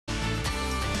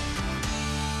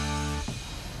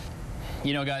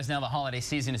You know, guys, now the holiday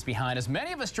season is behind us.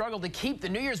 Many of us struggled to keep the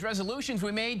New Year's resolutions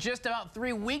we made just about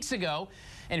 3 weeks ago.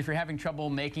 And if you're having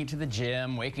trouble making it to the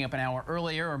gym, waking up an hour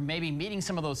earlier, or maybe meeting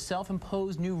some of those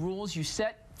self-imposed new rules you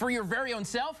set for your very own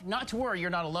self, not to worry, you're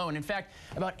not alone. In fact,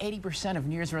 about 80% of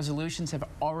New Year's resolutions have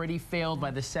already failed by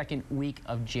the second week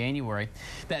of January.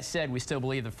 That said, we still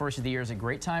believe the first of the year is a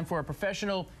great time for a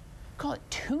professional, call it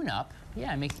tune-up.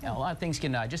 Yeah, a lot of things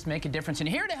can just make a difference. And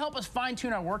here to help us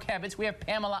fine-tune our work habits, we have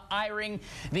Pamela Eyring,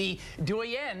 the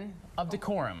doyenne of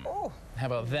decorum. Oh, how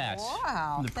about that?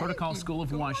 Wow. From the Protocol School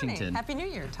of Washington. Happy New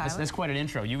Year, Tyler. That's quite an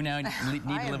intro. You now need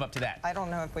to live up to that. I don't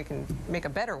know if we can make a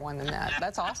better one than that.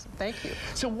 That's awesome. Thank you.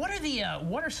 So what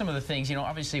are some of the things, you know,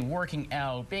 obviously working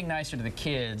out, being nicer to the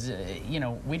kids, you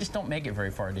know, we just don't make it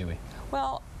very far, do we?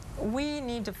 Well, we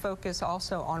need to focus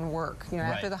also on work. You know,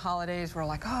 right. After the holidays, we're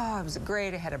like, oh, it was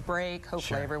great. I had a break.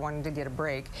 Hopefully everyone did get a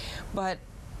break. But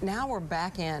now we're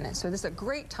back in, and so this is a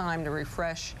great time to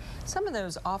refresh some of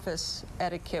those office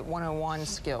etiquette 101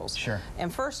 skills. Sure.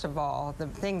 And first of all, the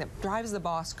thing that drives the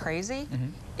boss crazy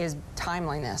is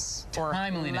timeliness, or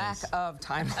lack of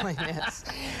timeliness.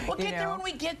 We'll get there when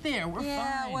we get there. We're fine.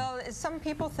 Yeah, well, some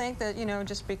people think that, you know,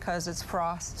 just because it's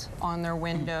frost on their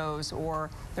windows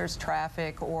or there's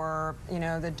traffic or, you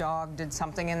know, the dog did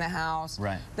something in the house,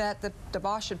 that the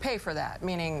boss should pay for that,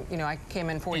 meaning, you know, I came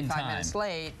in 45 minutes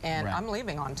late and I'm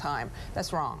leaving on time.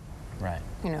 That's wrong. Right.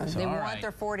 You know, so they want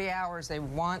their 40 hours. They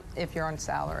want, if you're on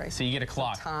salary. So you get a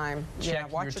clock. So time.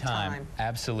 Check watch your the time.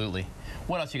 Absolutely.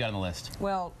 What else you got on the list?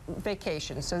 Well,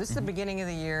 vacation. So this is the beginning of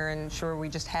the year, and sure, we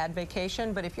just had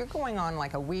vacation, but if you're going on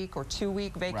like a week or 2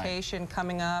 week vacation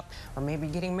coming up, or maybe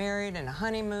getting married and a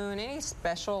honeymoon, any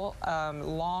special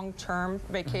long-term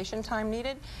vacation time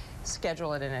needed,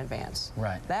 schedule it in advance.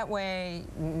 Right. That way,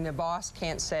 the boss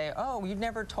can't say, "Oh, you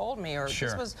never told me," or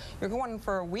 "This was you're going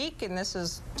for a week and this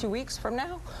is 2 weeks from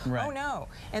now." Right. Oh no!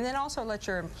 And then also let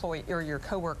your employee or your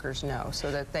coworkers know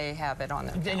so that they have it on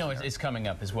their calendar. They know it's coming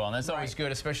up as well, and that's always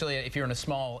good, especially if you're in a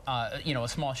small, you know, a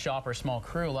small shop or a small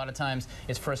crew. A lot of times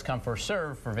it's first come first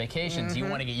serve for vacations. You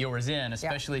want to get yours in,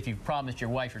 especially if you've promised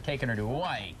your wife you're taking her to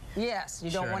Hawaii. Yes,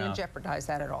 you don't want to jeopardize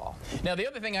that at all. Now the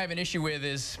other thing I have an issue with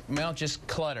is, well, just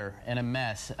clutter and a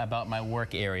mess about my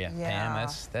work area. Pam,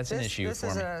 that's an issue for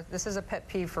me. This is a pet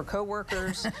peeve for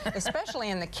coworkers, especially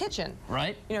in the kitchen.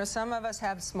 Right. You know, some of us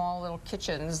have small little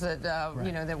kitchens that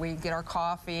you know, that we get our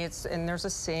coffee. And there's a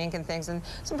sink and things, and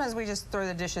sometimes we just throw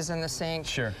the dishes in the sink.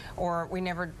 Sure. Or we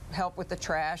never help with the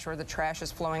trash, or the trash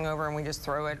is flowing over and we just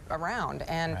throw it around.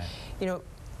 And you know,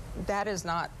 that is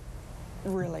not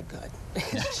really good.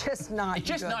 It's just not good. It's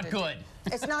just not good.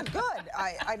 It's not good.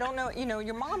 I don't know. You know,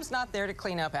 your mom's not there to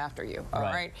clean up after you, all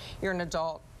right? You're an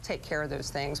adult. Take care of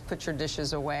those things. Put your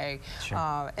dishes away. Sure.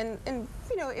 And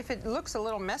you know, if it looks a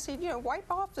little messy, you know,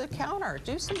 wipe off the counter.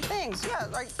 Do some things. Yeah,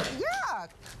 like,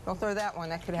 don't throw that one.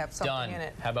 That could have something in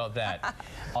it. How about that?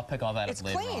 I'll pick all that up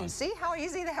later on. It's clean. See how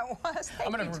easy that was?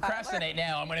 I'm going to procrastinate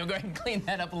now. I'm going to go ahead and clean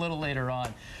that up a little later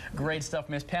on. Great stuff,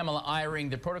 Miss Pamela Eyring,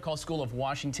 the Protocol School of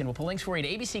Washington. We'll put links for you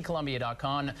at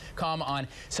abccolumbia.com on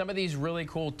some of these really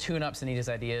cool tune-ups and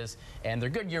ideas. And they're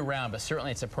good year-round, but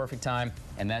certainly it's a perfect time.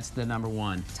 And that's the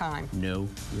 #1. Time. Know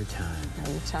your time.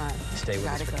 Know your time. Stay with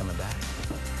us for coming back.